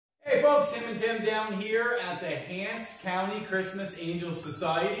Hey folks, Tim and Tim down here at the Hants County Christmas Angels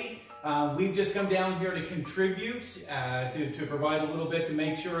Society. We've just come down here to contribute, to provide a little bit to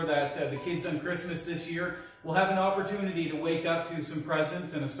make sure that the kids on Christmas this year will have an opportunity to wake up to some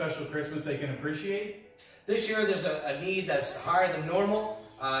presents and a special Christmas they can appreciate. This year there's a need that's higher than normal.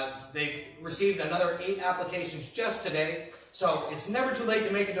 They've received another 8 applications just today. So it's never too late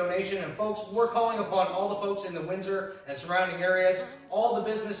to make a donation, and folks, we're calling upon all the folks in the Windsor and surrounding areas, all the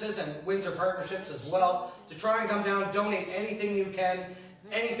businesses and Windsor partnerships as well, to try and come down, donate anything you can.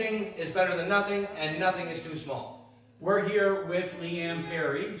 Anything is better than nothing, and nothing is too small. We're here with Leanne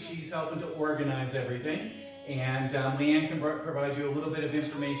Perry. She's helping to organize everything, and Leanne can provide you a little bit of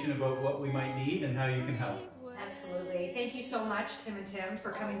information about what we might need and how you can help. Absolutely. Thank you so much, Tim and Tim,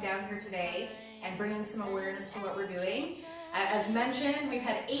 for coming down here today and bringing some awareness to what we're doing. As mentioned, we've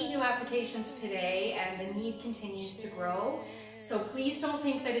had 8 new applications today, and the need continues to grow. So please don't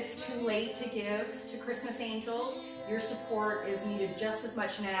think that it's too late to give to Christmas Angels. Your support is needed just as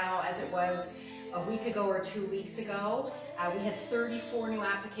much now as it was a week ago or 2 weeks ago. We had 34 new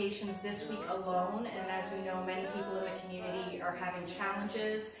applications this week alone, and as we know, many people in the community are having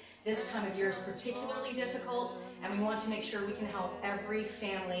challenges. This time of year is particularly difficult, and we want to make sure we can help every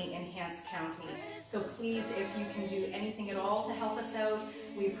family in Hants County. So please, if you can do anything at all to help us out,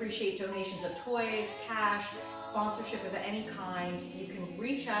 we appreciate donations of toys, cash, sponsorship of any kind. You can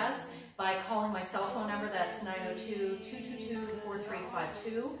reach us by calling my cell phone number, that's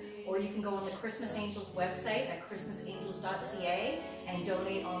 902-222-4352, or you can go on the Christmas Angels website at christmasangels.ca and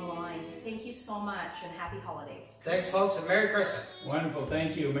donate online. Thank you so much, and happy holidays. Thanks, folks, and Merry Christmas. Wonderful,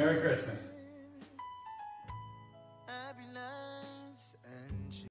 thank you. Merry Christmas.